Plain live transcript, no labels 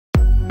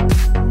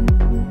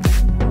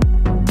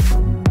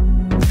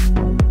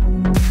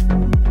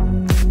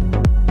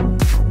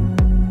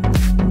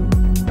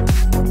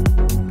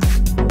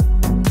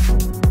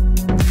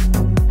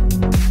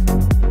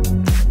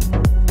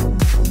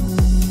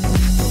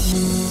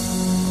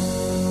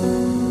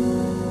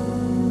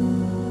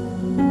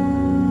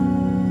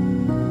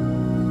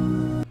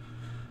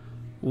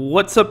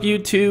What's up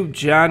YouTube?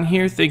 John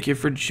here. Thank you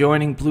for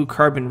joining Blue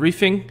Carbon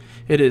Reefing.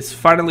 It is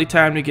finally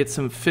time to get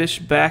some fish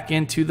back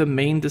into the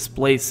main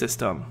display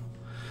system.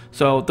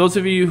 So those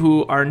of you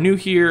who are new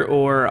here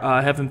or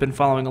haven't been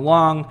following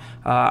along,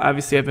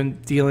 obviously I've been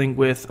dealing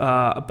with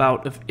a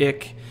bout of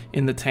ick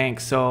in the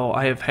tank. So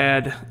I have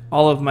had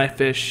all of my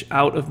fish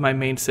out of my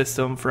main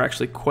system for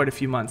actually quite a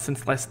few months,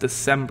 since last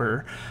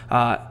December.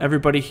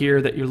 Everybody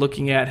here that you're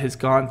looking at has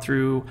gone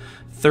through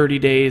 30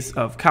 days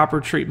of copper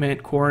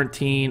treatment,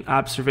 quarantine,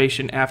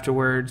 observation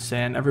afterwards,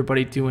 and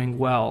everybody doing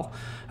well.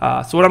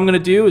 So what I'm going to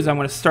do is I'm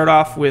going to start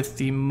off with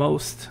the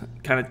most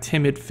kind of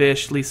timid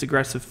fish, least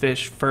aggressive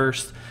fish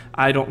first.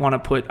 I don't want to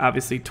put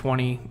obviously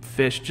 20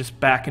 fish just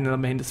back into the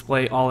main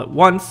display all at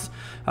once.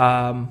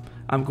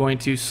 I'm going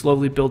to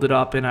slowly build it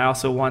up, and I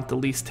also want the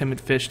least timid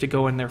fish to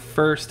go in there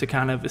first to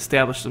kind of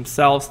establish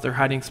themselves, their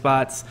hiding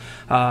spots,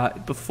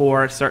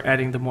 before I start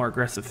adding the more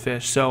aggressive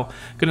fish. So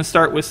I'm going to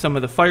start with some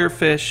of the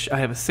firefish. I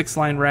have a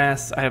 6-line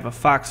wrasse, I have a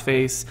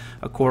foxface,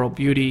 a coral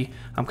beauty.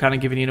 I'm kind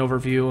of giving you an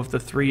overview of the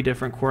 3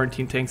 different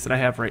quarantine tanks that I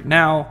have right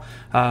now,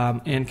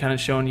 and kind of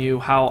showing you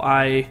how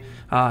I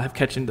have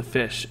catching the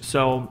fish.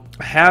 So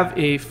I have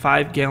a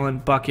 5-gallon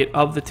bucket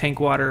of the tank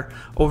water.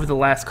 Over the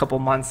last couple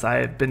months, I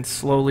have been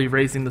slowly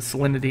raising the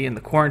salinity in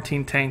the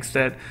quarantine tanks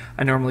that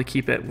I normally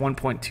keep at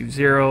 1.20 to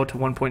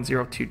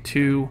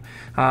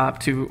 1.022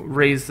 to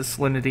raise the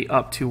salinity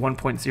up to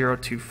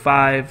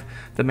 1.025.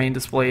 The main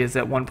display is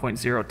at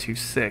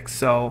 1.026.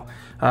 So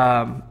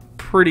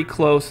pretty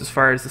close as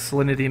far as the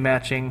salinity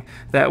matching.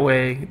 That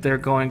way they're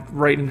going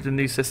right into the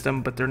new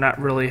system, but they're not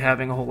really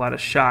having a whole lot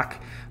of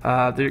shock.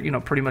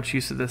 They're pretty much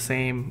used to the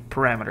same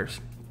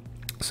parameters.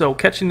 So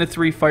catching the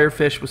 3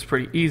 firefish was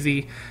pretty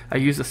easy. I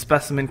used a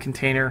specimen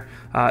container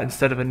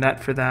instead of a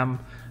net for them,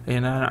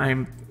 and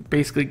I'm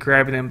basically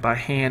grabbing them by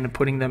hand and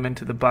putting them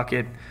into the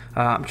bucket.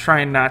 I'm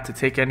trying not to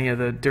take any of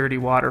the dirty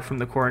water from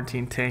the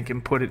quarantine tank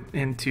and put it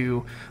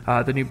into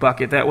the new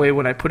bucket. That way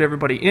when I put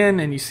everybody in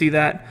and you see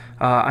that,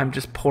 I'm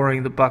just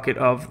pouring the bucket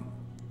of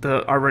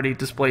the already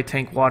display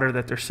tank water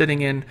that they're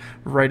sitting in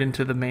right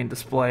into the main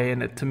display,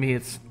 and to me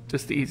it's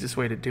just the easiest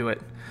way to do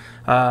it.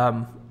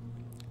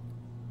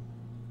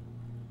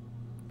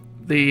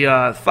 The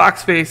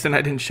foxface, and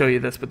I didn't show you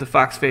this, but the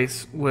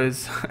foxface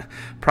was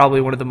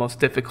probably one of the most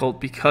difficult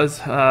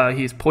because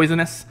he's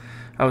poisonous.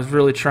 I was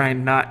really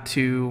trying not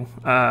to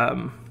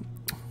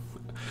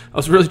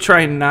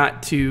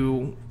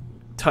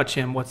touch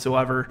him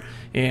whatsoever,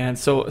 and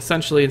so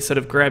essentially instead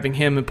of grabbing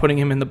him and putting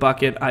him in the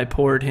bucket, I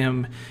poured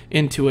him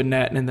into a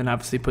net, and then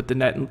obviously put the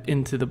net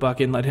into the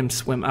bucket and let him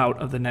swim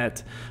out of the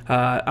net.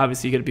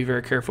 Obviously you got to be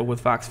very careful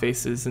with fox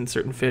faces and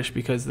certain fish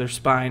because their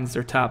spines,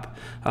 their top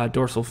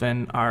dorsal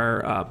fin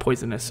are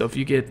poisonous, so if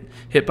you get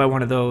hit by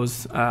one of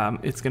those,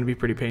 it's going to be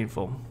pretty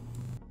painful.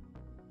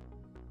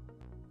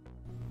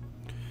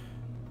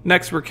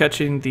 Next, we're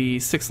catching the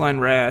 6-line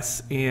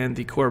wrasse and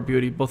the coral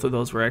beauty. Both of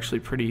those were actually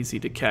pretty easy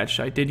to catch.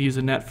 I did use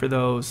a net for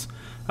those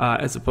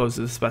as opposed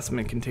to the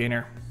specimen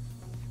container.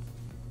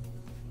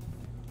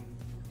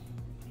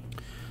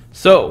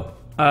 So,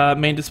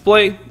 main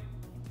display.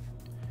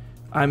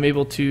 I'm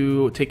able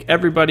to take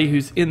everybody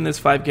who's in this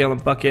 5-gallon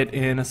bucket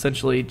and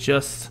essentially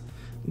just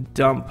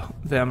dump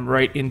them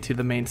right into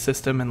the main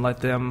system and let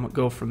them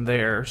go from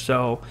there.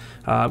 So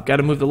I've got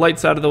to move the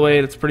lights out of the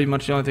way. That's pretty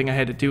much the only thing I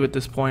had to do at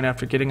this point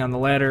after getting on the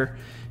ladder,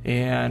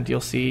 and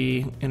you'll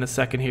see in a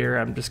second here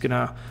I'm just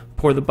gonna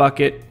pour the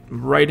bucket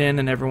right in,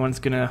 and everyone's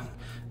gonna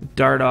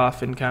dart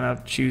off and kind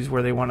of choose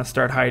where they want to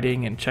start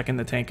hiding and checking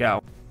the tank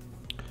out.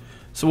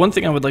 So one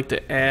thing I would like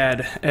to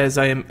add as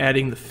I am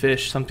adding the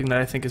fish, something that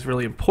I think is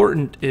really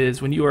important,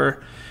 is when you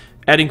are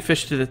adding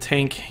fish to the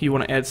tank, you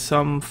want to add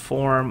some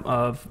form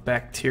of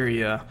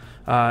bacteria.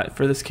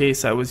 For this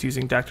case, I was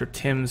using Dr.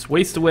 Tim's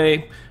Waste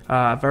Away.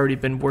 I've already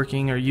been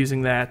working or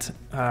using that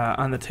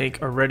on the tank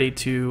already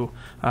to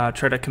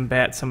try to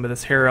combat some of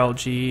this hair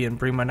algae and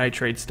bring my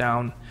nitrates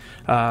down.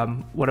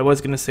 What I was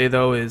going to say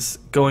though is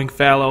going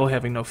fallow,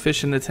 having no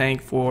fish in the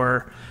tank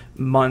for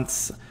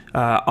months,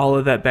 all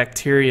of that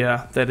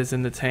bacteria that is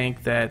in the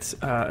tank that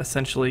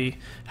essentially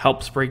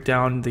helps break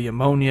down the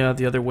ammonia,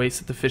 the other waste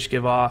that the fish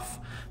give off,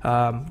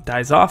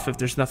 dies off if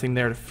there's nothing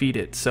there to feed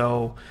it.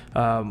 So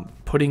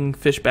putting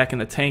fish back in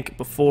the tank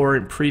before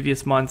in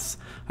previous months,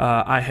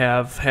 I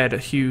have had a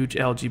huge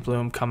algae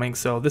bloom coming.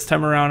 So this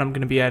time around I'm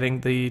going to be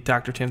adding the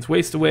Dr. Tim's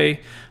Waste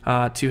Away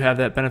to have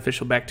that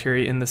beneficial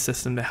bacteria in the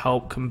system to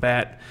help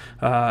combat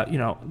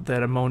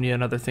that ammonia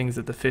and other things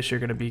that the fish are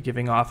going to be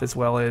giving off, as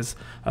well as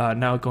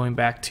now going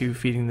back to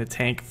feeding the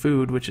tank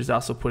food, which is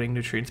also putting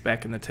nutrients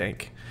back in the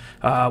tank.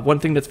 One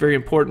thing that's very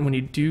important when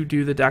you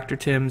do the Dr.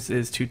 Tim's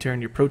is to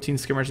turn your protein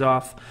skimmers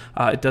off.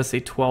 It does say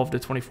 12 to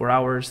 24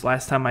 hours.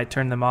 Last time I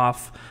turned them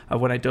off,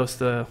 when I dosed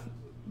the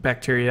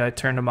bacteria, I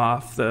turned them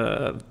off,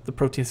 the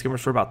protein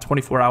skimmers, for about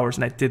 24 hours,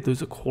 and I did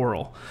lose a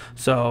coral.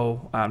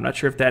 So I'm not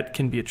sure if that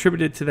can be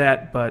attributed to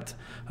that, but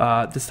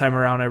this time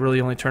around I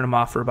really only turned them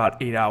off for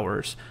about 8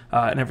 hours,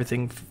 and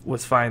everything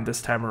was fine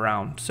this time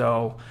around.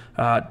 So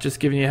just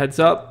giving you a heads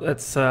up,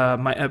 that's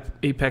my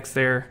apex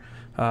there.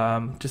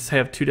 just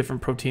have two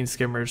different protein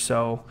skimmers,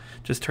 so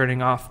just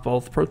turning off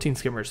both protein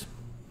skimmers.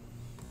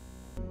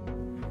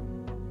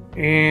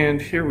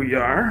 And here we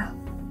are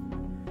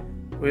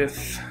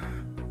with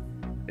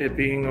it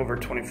being over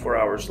 24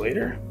 hours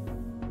later.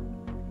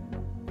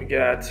 We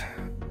got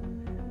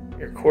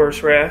your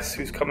chorus wrasse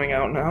who's coming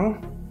out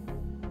now.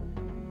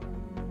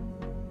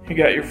 You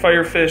got your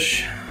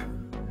firefish.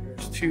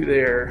 There's two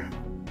there.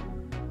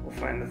 We'll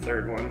find the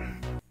third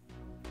one.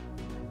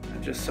 I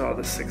just saw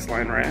the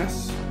 6-line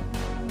wrasse.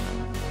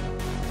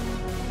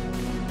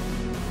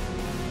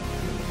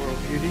 Coral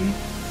Beauty.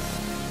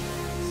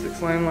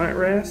 6-line light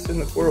wrasse in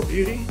the Coral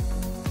Beauty.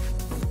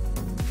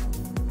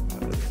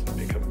 That doesn't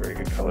pick up very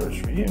good colors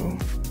for you.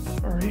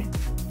 Sorry.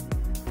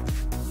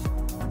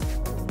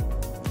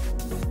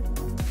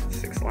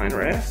 6-line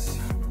wrasse.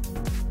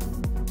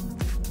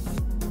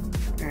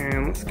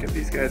 And let's give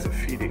these guys a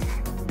feeding.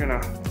 We're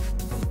gonna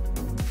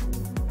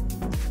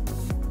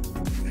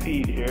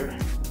feed here.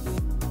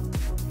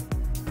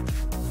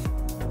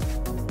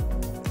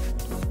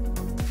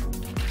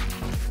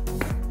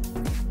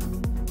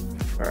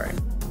 Alright,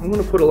 I'm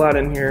gonna put a lot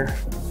in here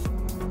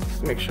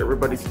to make sure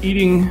everybody's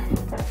eating.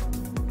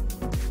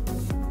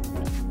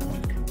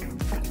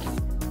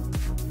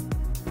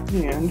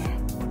 And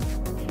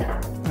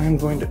I'm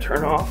going to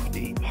turn off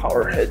the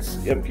Powerheads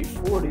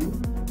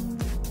MP40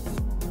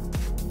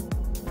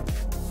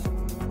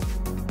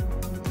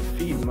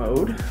 feed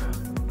mode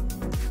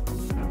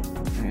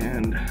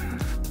and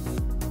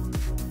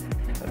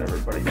let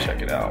everybody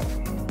check it out.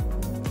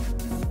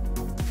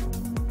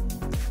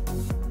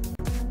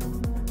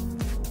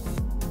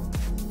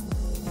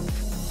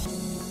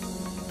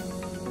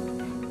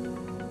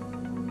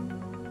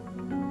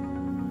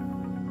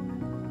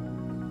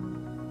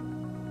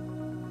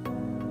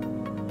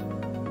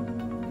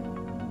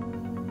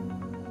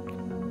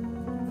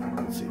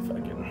 Let's see if I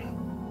can.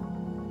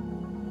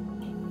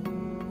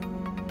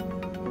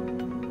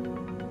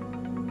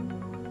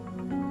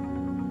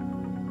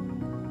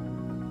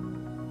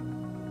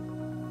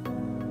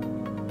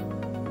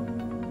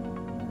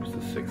 There's the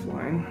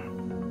 6-line.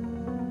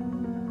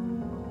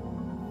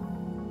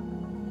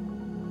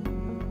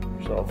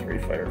 There's all 3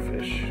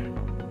 firefish.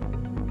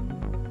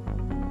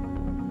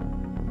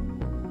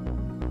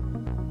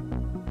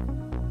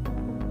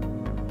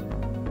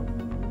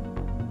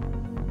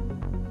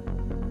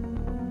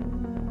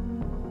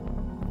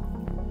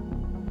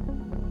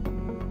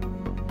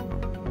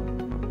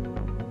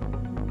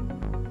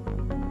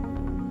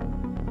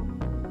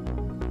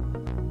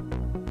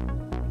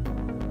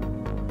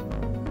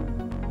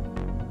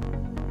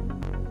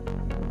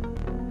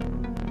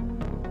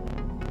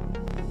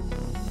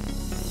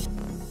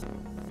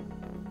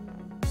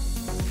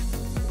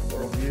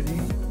 Beauty,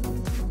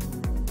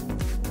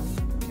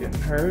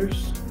 getting hers.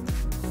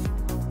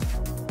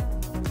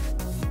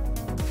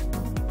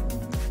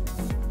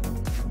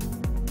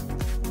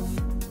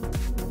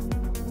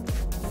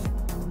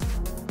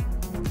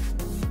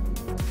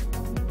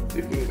 See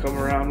if we can come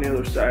around the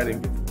other side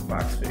and get the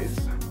fox face.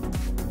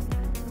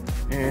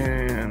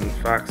 And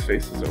fox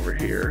face is over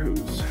here,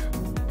 who's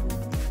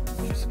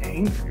just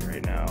angry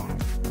right now.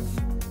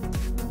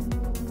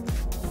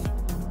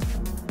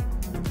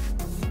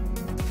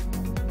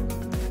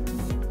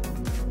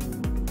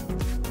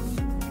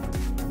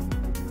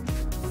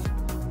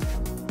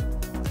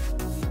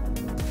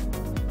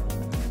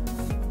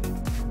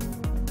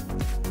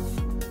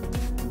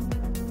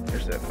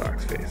 That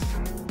fox face.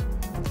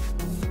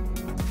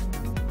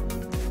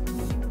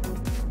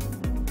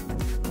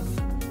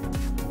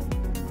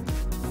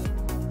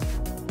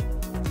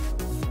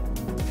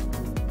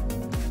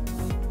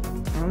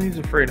 Oh, he's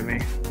afraid of me.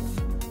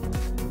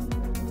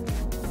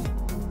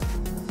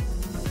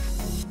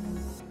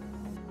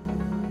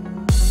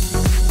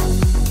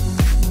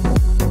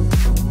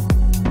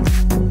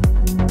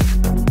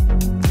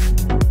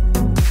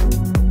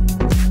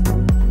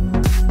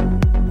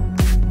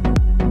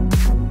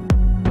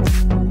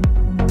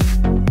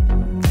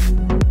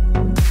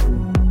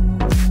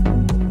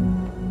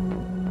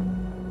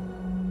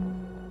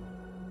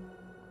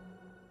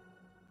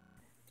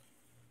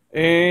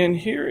 And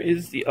here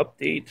is the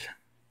update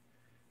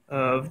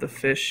of the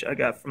fish I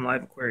got from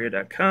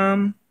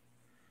liveaquaria.com.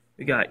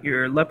 We got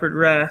your leopard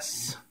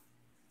wrasse,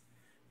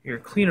 your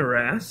cleaner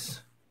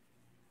wrasse,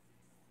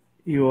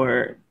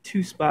 your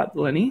 2-spot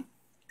blenny,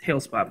 tail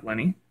spot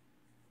blenny,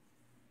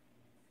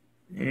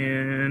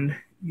 and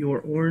your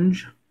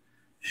orange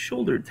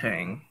shoulder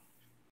tang.